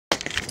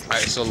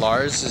Alright, so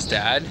Lars'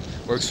 dad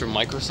works for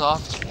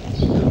Microsoft.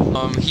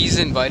 He's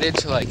invited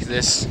to like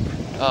this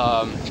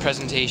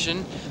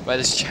presentation by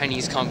this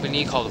Chinese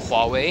company called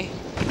Huawei.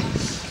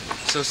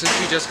 So since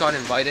we just got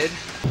invited,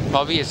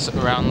 probably it's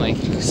around like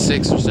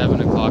 6 or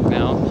 7 o'clock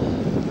now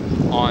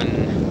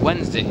on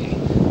Wednesday.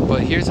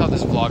 But here's how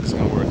this vlog is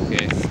gonna work,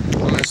 okay?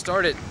 I'm gonna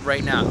start it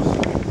right now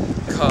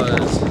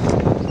because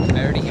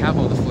I already have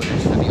all the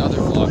footage for the other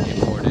vlog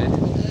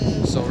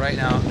imported. So right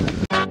now,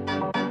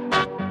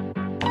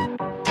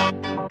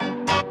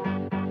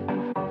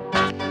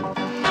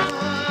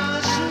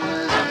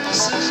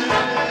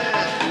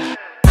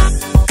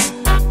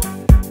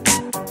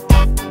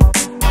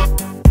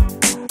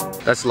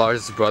 that's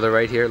Lars' brother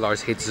right here.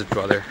 Lars hates his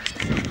brother.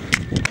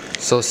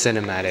 So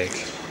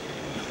cinematic.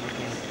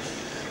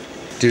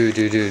 Dude.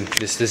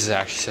 This is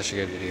actually such a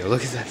good video.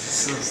 Look at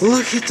that.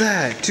 Look at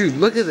that. Dude,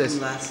 look at this.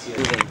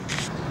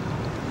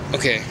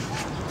 Okay.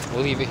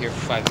 We'll leave it here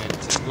for 5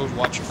 minutes. We'll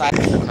watch it.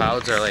 The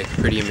clouds are like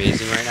pretty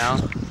amazing right now.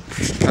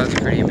 The clouds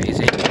are pretty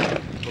amazing.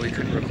 But we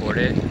couldn't record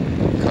it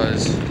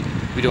because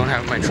we don't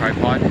have my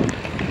tripod.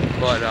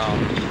 But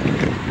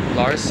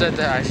Lars said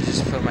that I should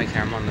just put my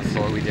camera on the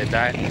floor. We did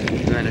that,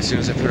 and then as soon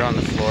as I put it on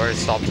the floor, it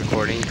stopped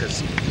recording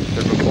because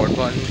the record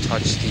button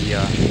touched the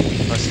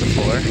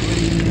floor.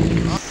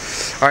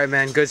 All right,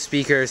 man. Good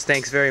speakers.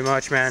 Thanks very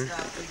much, man.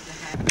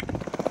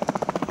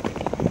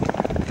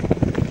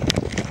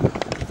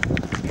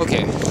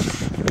 Okay,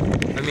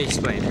 let me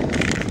explain.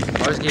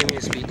 Lars gave me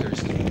the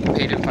speakers. I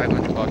paid him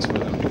 $500 for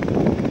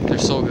them. They're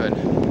so good.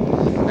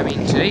 I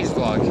mean, today's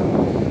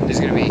vlog is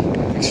gonna be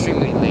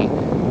extremely late.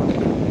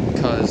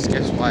 Because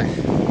guess why?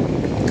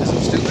 Because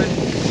I'm stupid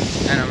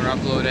and I'm gonna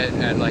upload it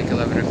at like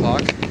 11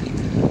 o'clock.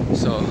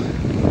 So,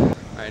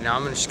 alright, now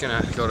I'm just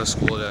gonna go to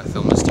school to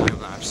film this time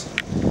lapse.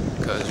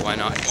 Because why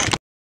not?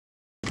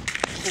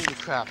 Holy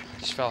crap, I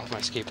just fell off my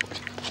skateboard.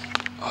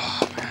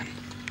 Oh man.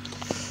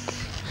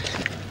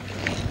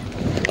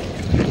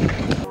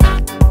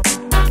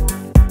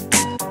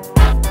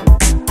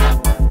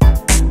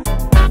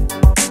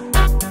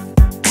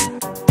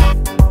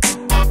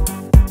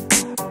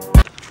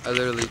 I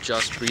literally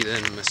just breathed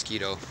in a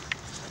mosquito.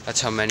 That's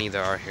how many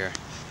there are here.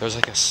 There's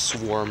like a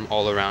swarm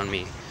all around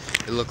me.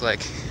 It looked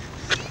like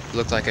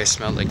I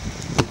smelled like.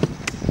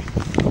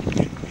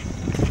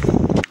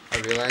 I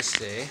realized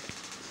today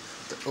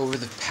that over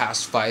the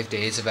past 5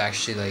 days I've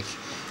actually like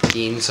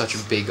gained such a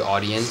big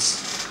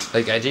audience.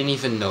 Like I didn't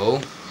even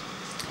know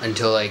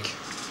until like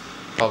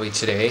probably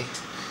today.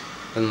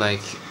 And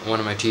like one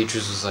of my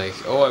teachers was like,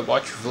 "Oh, I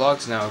watch your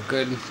vlogs now.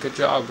 Good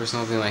job," or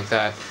something like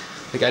that.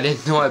 Like, I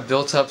didn't know I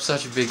built up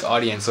such a big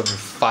audience over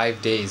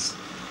 5 days.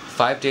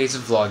 5 days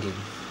of vlogging.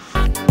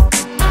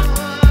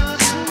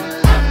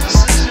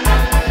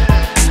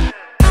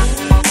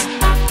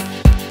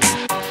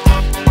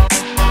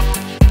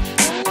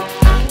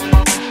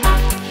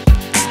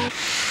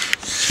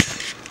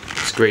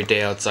 It's a great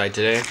day outside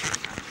today.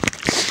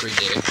 Great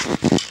day.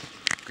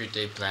 Great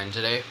day planned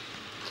today.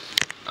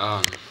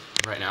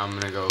 Right now I'm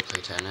gonna go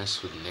play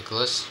tennis with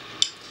Nicholas.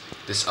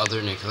 This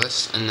other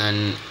Nicholas. And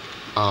then,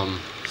 I'm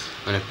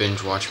gonna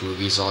binge watch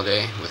movies all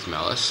day with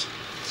Melis,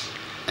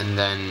 and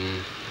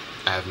then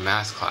I have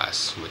math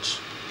class,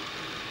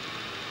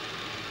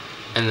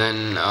 and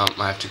then I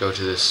have to go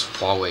to this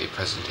Huawei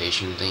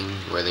presentation thing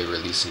where they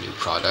release a new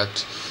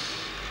product,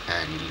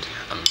 and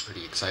I'm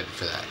pretty excited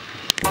for that.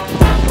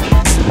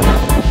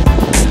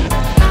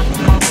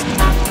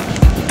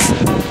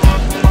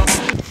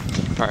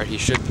 Alright, he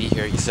should be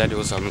here. He said it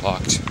was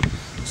unlocked,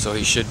 so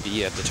he should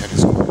be at the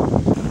tennis court.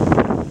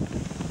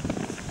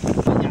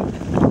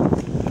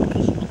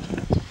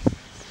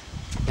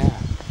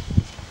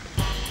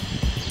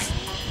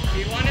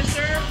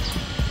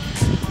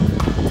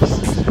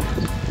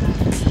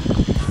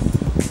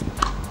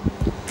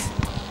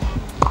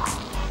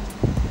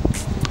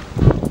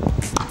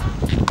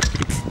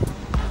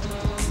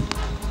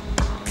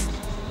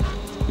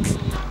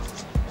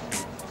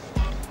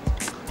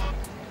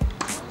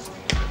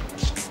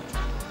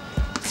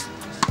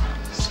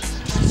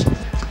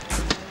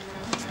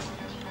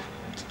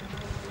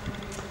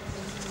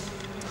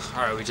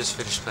 Alright, we just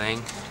finished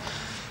playing.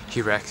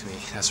 He wrecked me,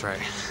 that's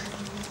right.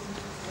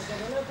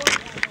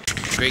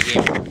 Great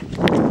game.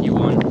 You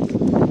won.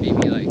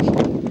 Maybe like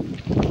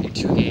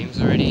 2 games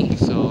already,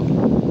 so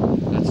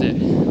that's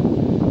it.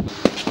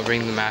 I'll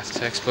bring the math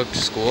textbook to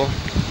school,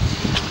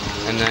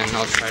 and then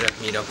I'll try to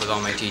meet up with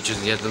all my teachers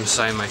and get them to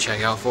sign my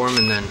checkout form,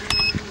 and then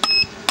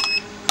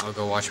I'll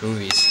go watch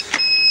movies.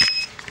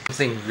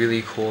 Something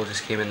really cool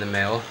just came in the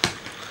mail.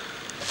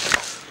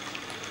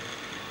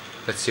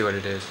 Let's see what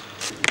it is.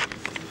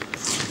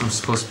 I'm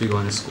supposed to be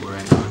going to school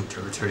right now and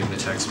returning the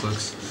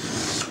textbooks,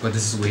 but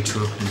this is way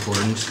too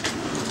important.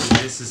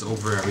 This is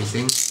over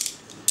everything.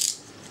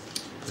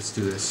 Let's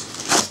do this.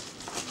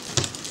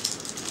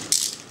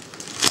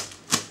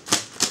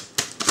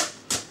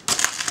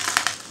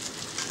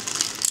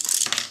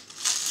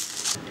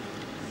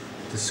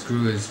 The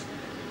screw is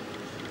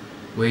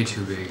way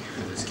too big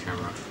for this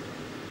camera.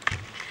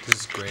 This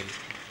is great.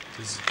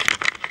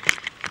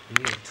 I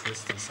need to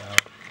twist this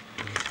out.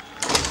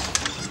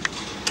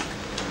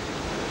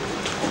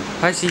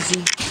 Hi,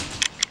 Cece.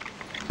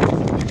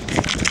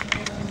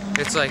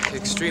 It's like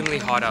extremely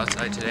hot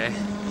outside today,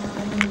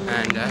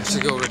 and I have to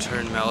go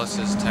return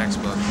Melissa's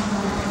textbook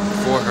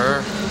for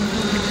her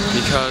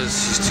because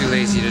she's too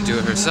lazy to do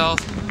it herself.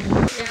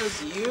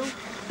 You?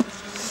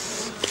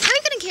 Are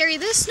you gonna carry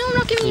this? No, I'm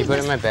not giving you this. Can you put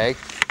it in my bag?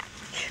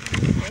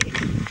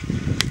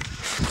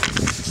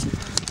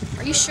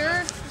 Are you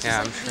sure?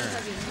 Yeah, I'm sure.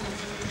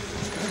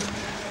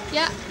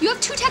 Yeah, you have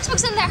 2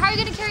 textbooks in there. How are you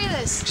gonna carry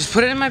this? Just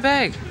put it in my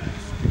bag.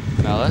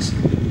 Melis,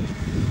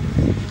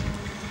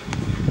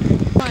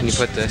 can you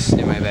put this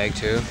in my bag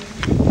too?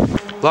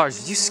 Lars,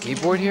 did you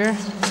skateboard here?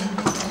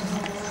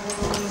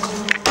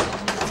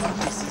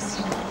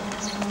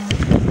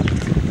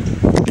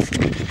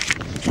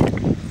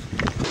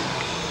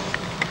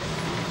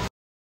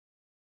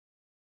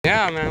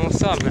 Yeah, man,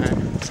 what's up,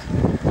 man?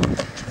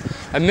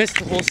 I missed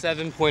the whole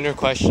 7-pointer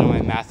question on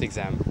my math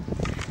exam.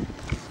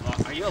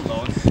 Are you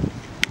alone?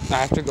 I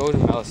have to go to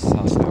Melis's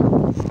house now.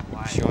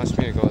 Why? She wants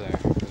me to go there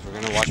because we're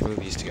gonna watch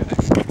movies together.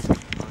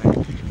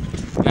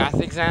 Math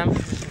exam,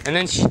 and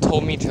then she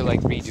told me to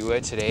like redo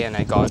it today, and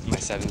I got my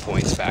 7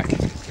 points back.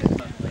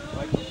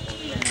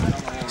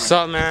 What's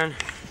up, man?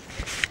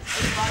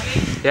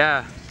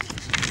 Yeah.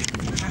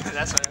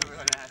 That's what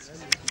everyone asks.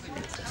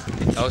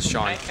 That was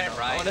Sean.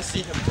 I want to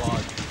see him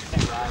vlog.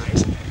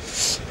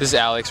 This is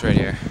Alex right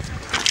here.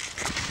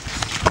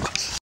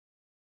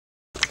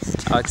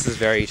 Alex is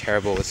very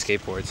terrible with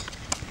skateboards.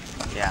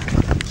 Yeah.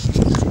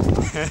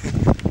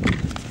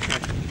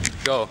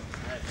 Go.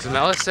 So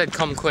Melis said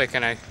come quick,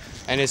 and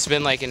it's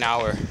been like an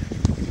hour.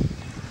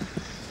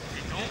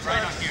 Don't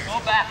run on here. Go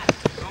back.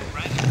 Don't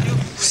run on you.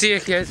 See ya,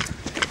 kids.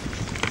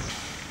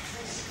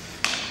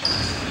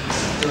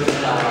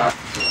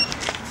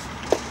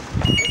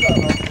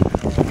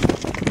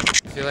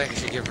 I feel like I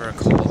should give her a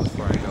call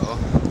before I go,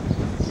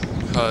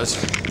 because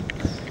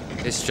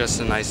it's just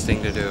a nice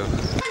thing to do.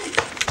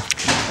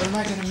 What am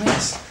I gonna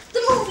miss?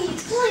 The movie,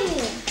 it's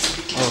playing.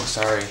 Oh,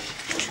 sorry.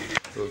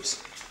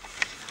 Oops.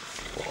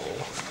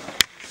 Whoa.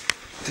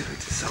 Dude,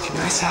 this is such a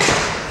nice house.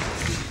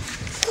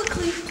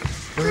 Quickly.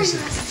 Where is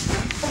it?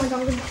 Oh my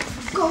god, we're gonna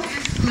go.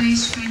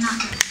 Please try not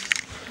to.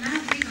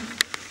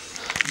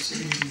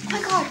 Oh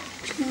my god,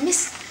 you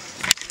missed.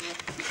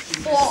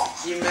 Oh.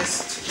 You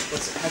missed.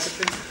 What's it? Has it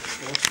been?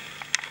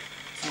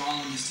 We're all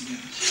in this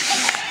together.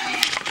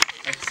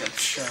 Except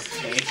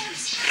Sharpay.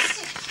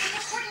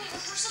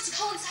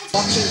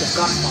 Watching The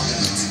Godfather.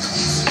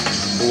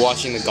 We're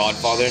watching The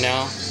Godfather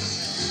now.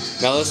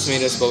 Melis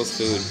made us both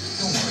food.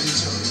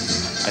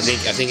 I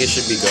think it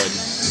should be good.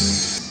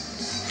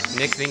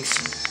 Nick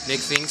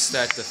thinks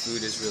that the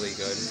food is really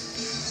good.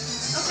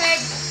 Okay,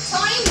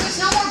 Tony, there's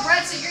no more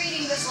bread, so you're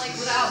eating this like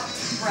without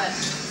bread.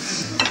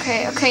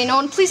 Okay, no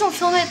one, please don't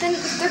film it, then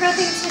they're gonna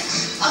think it's like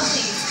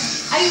ugly.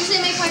 I usually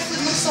make my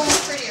food look so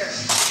much prettier.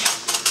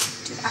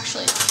 Dude,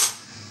 actually,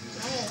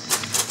 no.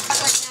 Not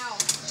right now.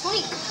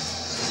 Tony,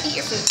 eat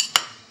your food.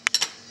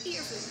 Eat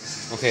your food.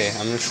 Okay,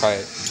 I'm gonna try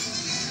it.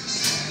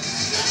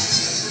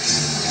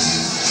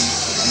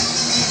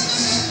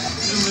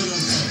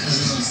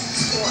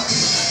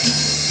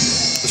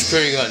 It's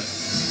pretty good.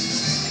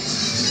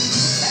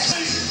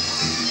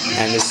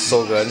 And it's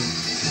so good.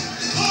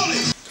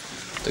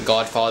 The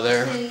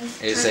Godfather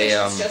is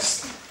a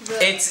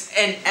It's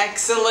an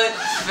excellent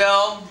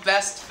film,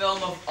 best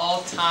film of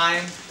all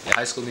time.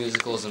 High School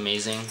Musical is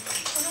amazing.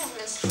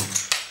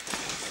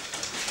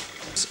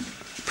 It's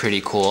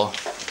pretty cool.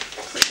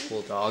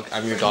 Cool dog.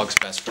 I'm your dog's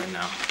best friend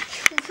now.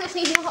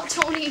 Really not,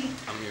 Tony.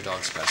 I'm your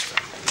dog's best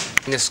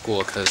friend. In this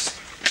school, because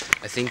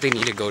I think they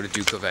need to go to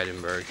Duke of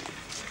Edinburgh.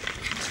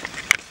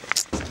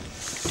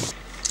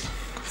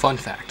 Fun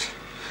fact.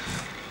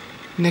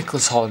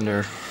 Nicholas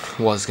Hollander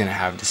was gonna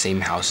have the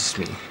same house as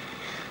me,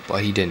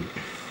 but he didn't.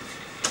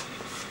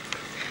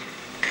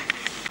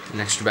 An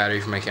extra battery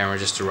for my camera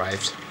just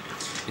arrived.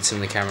 It's in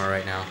the camera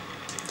right now.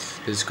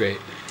 This is great.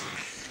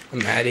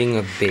 I'm adding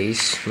a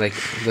base, like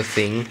the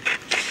thing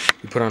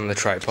you put on the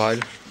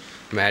tripod.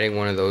 I'm adding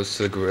one of those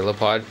to the Gorilla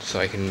Pod so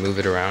I can move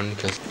it around.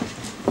 Because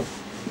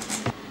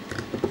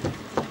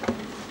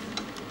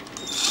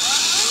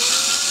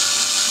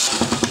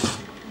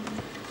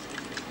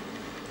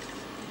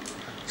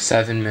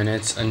 7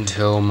 minutes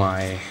until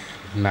my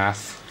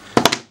math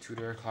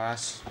tutor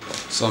class.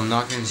 So I'm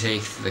not going to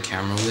take the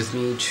camera with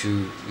me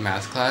to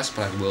math class,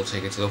 but I will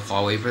take it to the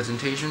hallway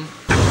presentation.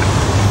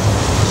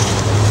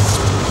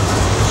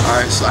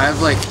 Alright, so I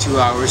have like 2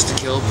 hours to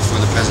kill before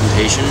the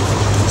presentation,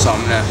 so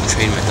I'm going to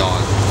train my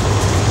dog.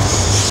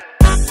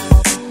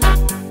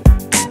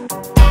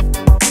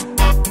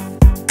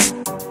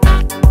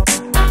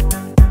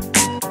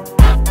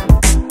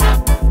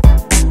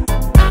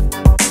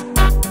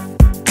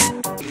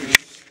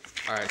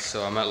 Alright,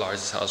 so I'm at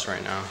Lars' house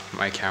right now.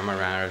 My camera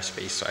ran out of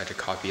space, so I had to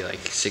copy like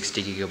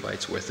 60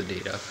 gigabytes worth of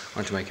data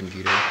onto my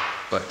computer,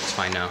 but it's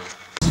fine now.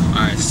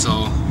 Alright,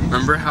 so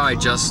remember how I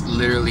just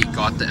literally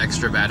got the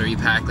extra battery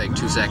pack like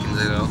 2 seconds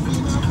ago?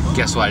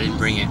 Guess what? I didn't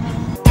bring it.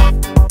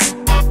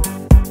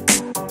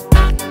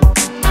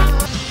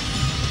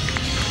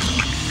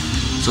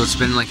 So it's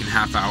been like a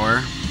half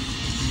hour.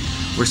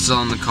 We're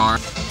still in the car.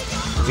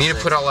 We need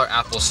to put all our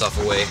Apple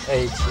stuff away.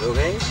 Okay?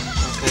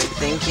 Okay,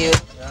 thank you.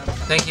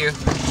 Thank you.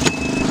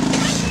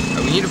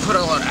 We need to put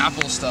all our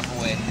Apple stuff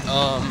away.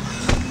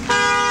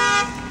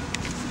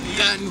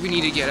 And we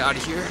need to get out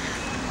of here.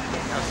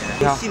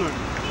 Yeah.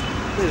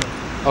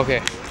 Okay.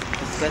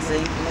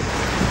 Discussing.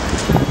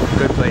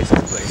 Good place,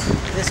 good place.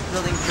 This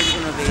building pretty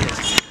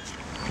innovative.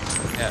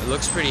 Yeah, it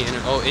looks pretty.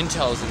 Oh,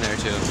 Intel's in there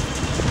too.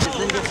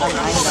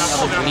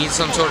 We need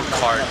some sort of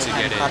card to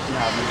get it.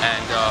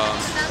 And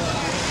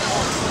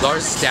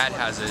Lars' dad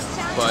has it,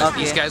 but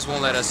these guys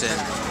won't let us in.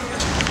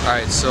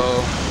 Alright, so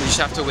we just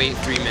have to wait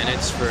 3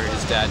 minutes for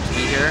his dad to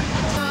be here.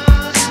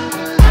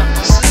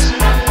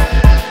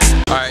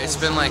 Alright, it's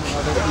been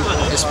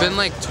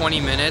like 20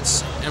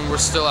 minutes and we're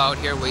still out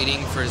here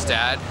waiting for his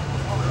dad.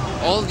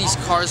 All of these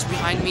cars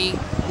behind me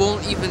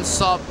won't even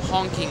stop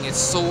honking. It's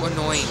so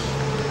annoying.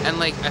 And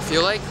like I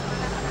feel like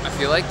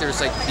there's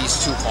like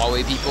these two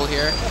hallway people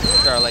here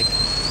that are like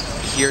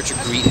here to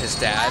greet his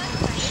dad.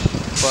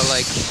 But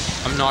like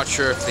I'm not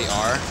sure if they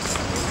are,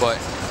 but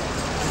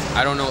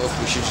I don't know if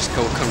we should just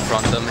go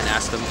confront them and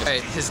ask them. Okay,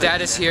 his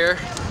dad is here.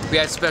 We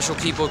had special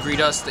people greet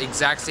us, the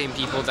exact same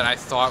people that I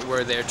thought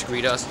were there to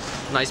greet us.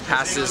 Nice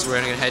passes, we're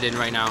gonna head in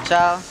right now.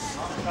 Ciao.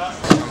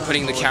 I'm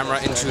putting the camera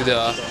into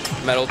the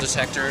metal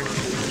detector.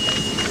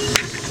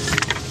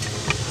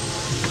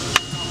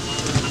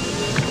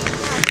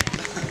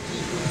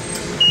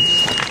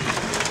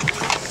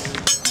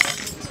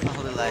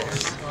 All the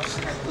lighters.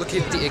 Look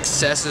at the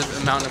excessive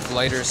amount of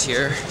lighters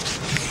here.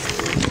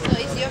 So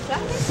is your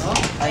flat?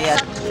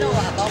 Yes. No,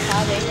 about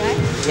 5 days, right?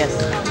 Yes.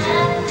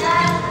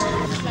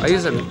 I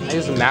use a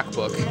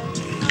MacBook.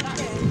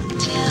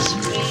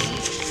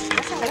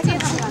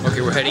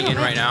 Okay, we're heading in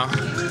right now.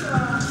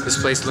 This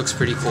place looks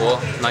pretty cool.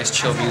 Nice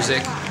chill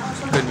music,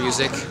 good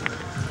music.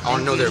 I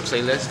want to know their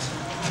playlist.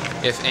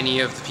 If any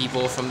of the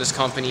people from this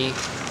company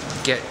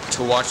get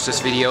to watch this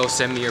video,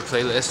 send me your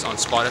playlist on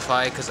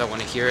Spotify because I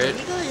want to hear it.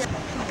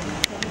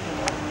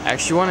 I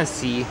actually want to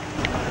see.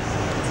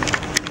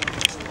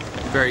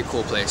 Very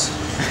cool place.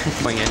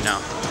 Going in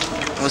now.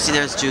 We'll see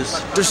there's juice.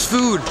 There's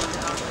food!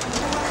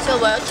 So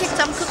we'll check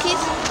some cookies.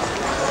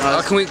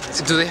 Can we?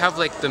 Do they have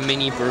like the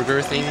mini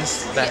burger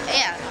things? That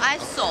Yeah, I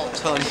saw.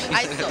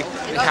 I saw.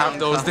 they have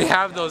those. They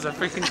have those. I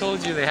freaking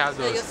told you they have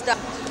So you those. stop.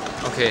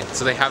 Okay,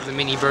 so they have the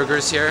mini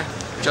burgers here,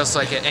 just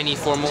like at any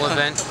formal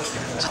event.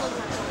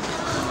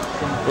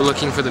 We're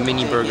looking for the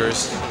mini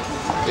burgers.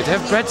 They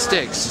have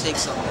breadsticks. Take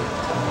some.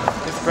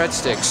 They have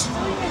breadsticks.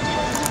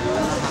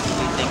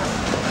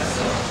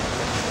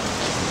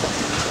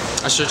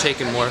 I should have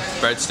taken more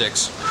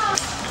breadsticks.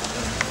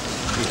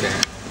 Okay.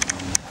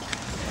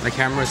 My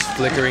camera's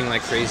flickering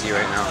like crazy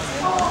right now.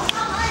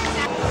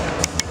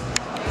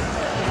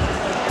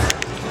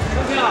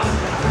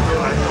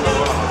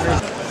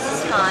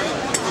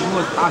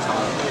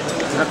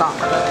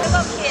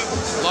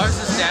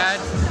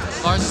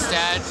 Lars'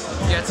 dad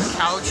gets a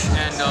couch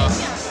and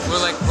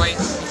we're like right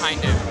behind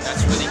him.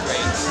 That's really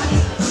great.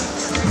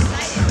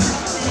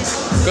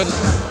 Good.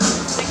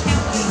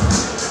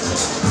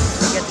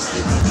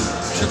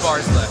 2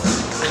 bars left.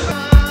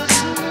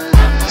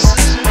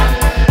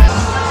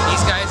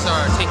 These guys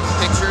are taking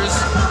pictures,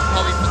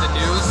 probably for the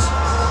news.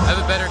 I have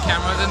a better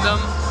camera than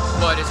them,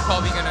 but it's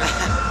probably gonna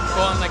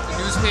go on like the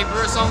newspaper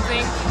or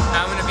something.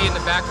 I'm gonna be in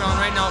the background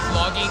right now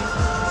vlogging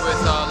with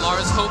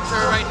Lars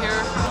Aperture right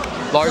here.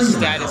 Lars'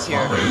 dad is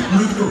here.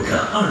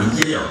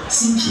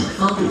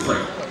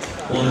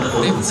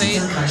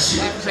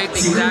 They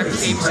played the exact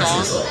same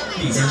song.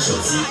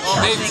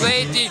 They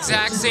played the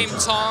exact same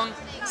song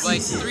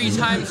like 3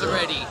 times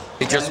already.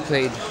 They just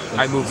played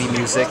iMovie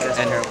music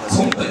and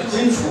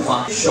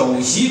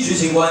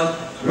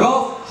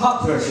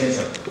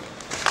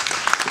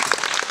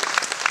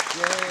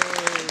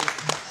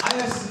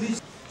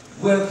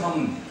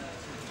Welcome.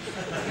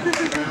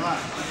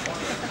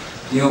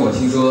 因为我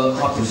听说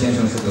Aperture 先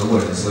生是德国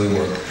人，所以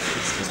我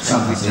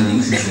上海前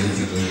临时学了一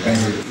句德语，但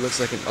是 it looks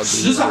like an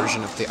ugly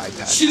version of the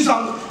iPad. 欣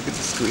赏 Look at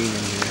the screen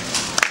in here.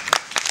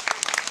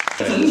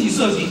 整体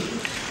设计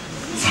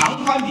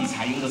长宽比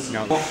采用的是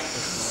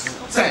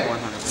在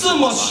这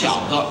么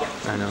小的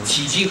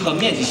体积和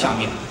面积下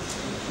面，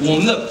我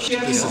们的偏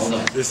调的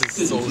This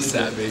is so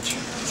savage.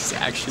 This is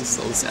actually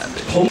so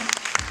savage.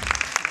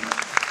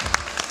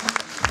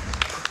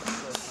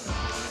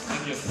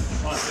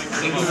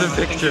 The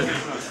picture.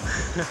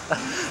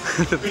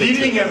 Good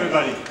evening,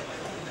 everybody.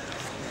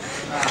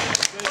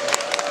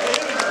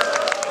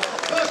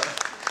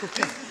 This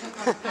is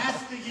a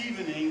fantastic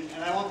evening,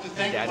 and I want to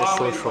thank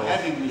Huawei for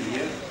having me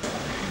here.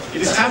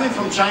 It is coming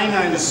from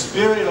China in the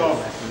spirit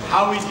of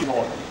how we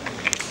develop.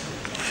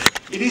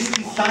 It is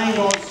designed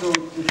also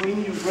to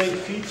bring you great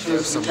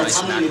features which are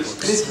coming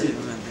explicit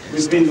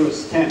with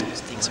Windows 10.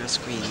 Things are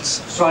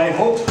screens. So I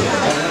hope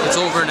It's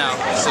over now,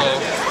 so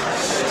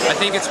I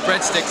think it's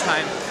breadsticks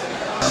time.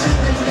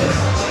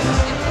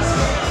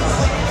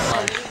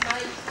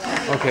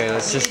 Okay,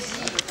 let's just.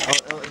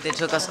 they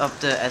took us up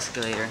the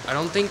escalator. I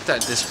don't think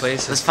that this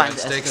place has Let's find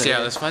the breadsticks. escalator. Yeah,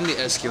 let's find the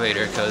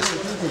escalator because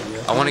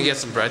I want to get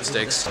some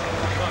breadsticks.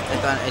 I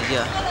got an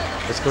idea.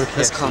 Let's go to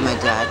Let's call my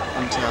dad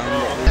and tell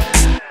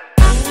him.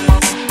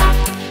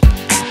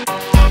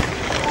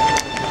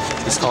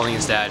 He's calling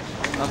his dad.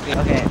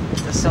 Okay.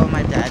 So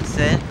my dad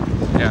said,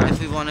 Yeah. if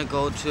we want to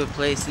go to a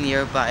place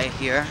nearby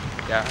here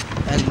Yeah.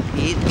 and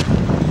eat,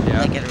 Yeah.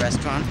 like at a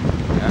restaurant.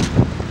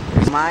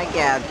 Yeah. My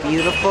God,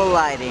 beautiful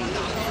lighting.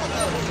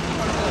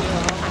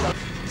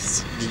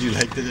 Did you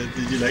like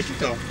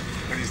it or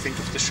what do you think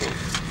of the show?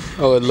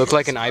 Oh, it looked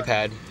like an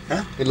iPad.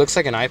 Huh? It looks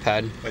like an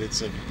iPad. But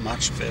it's a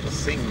much better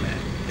thing, man.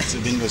 It's a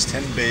Windows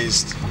 10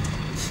 based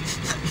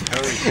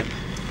Hurricane.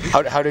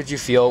 How did you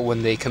feel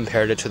when they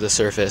compared it to the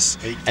Surface?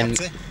 Hey, And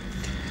Katze.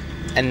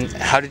 and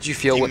how did you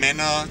feel Die when...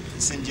 Männer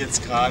sind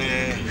jetzt gerade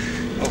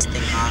auf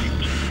dem Hahn.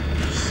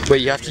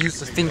 Wait, you have to use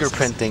the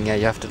fingerprint thing. Yeah,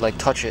 you have to like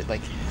touch it.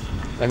 Like,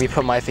 let me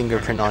put my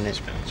fingerprint on it.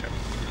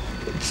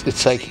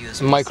 It's like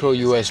micro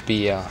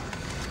USB. Yeah.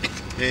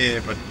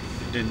 Yeah, but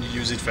then you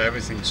use it for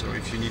everything. So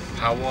if you need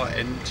power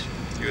and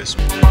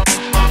USB.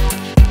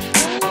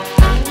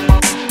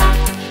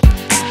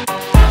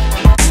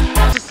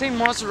 It's the same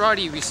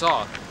Maserati we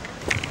saw.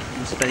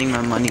 I'm spending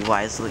my money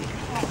wisely.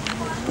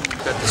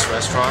 At this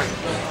restaurant,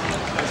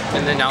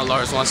 and then now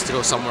Lars wants to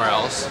go somewhere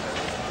else.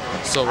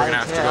 So we're gonna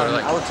have to go to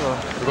like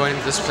we're going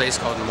to this place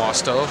called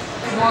MEFOTO.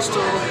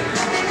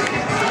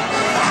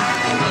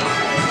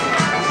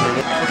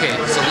 Okay,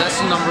 so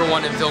lesson number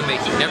 1 in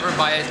filmmaking: never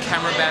buy a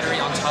camera battery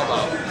on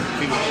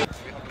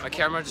Taobao. My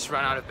camera just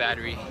ran out of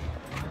battery.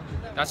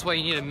 That's why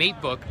you need a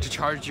Matebook to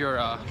charge your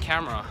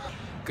camera.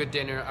 Good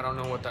dinner. I don't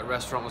know what that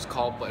restaurant was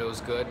called, but it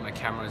was good. My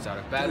camera is out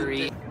of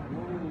battery.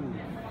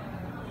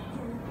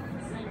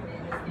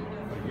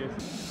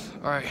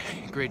 All right,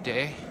 great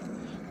day,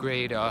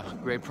 great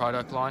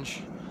product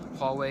launch.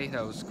 Hallway,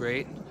 that was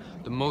great.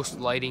 The most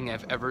lighting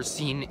I've ever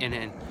seen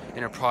in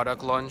a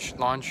product launch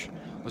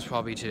was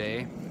probably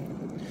today.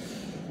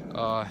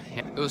 Yeah,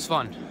 it was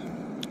fun.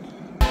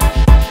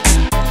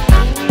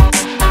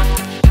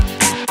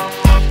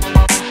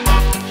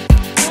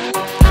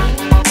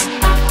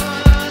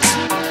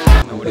 I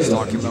don't know what he's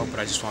talking about, but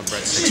I just want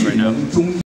breadsticks right now.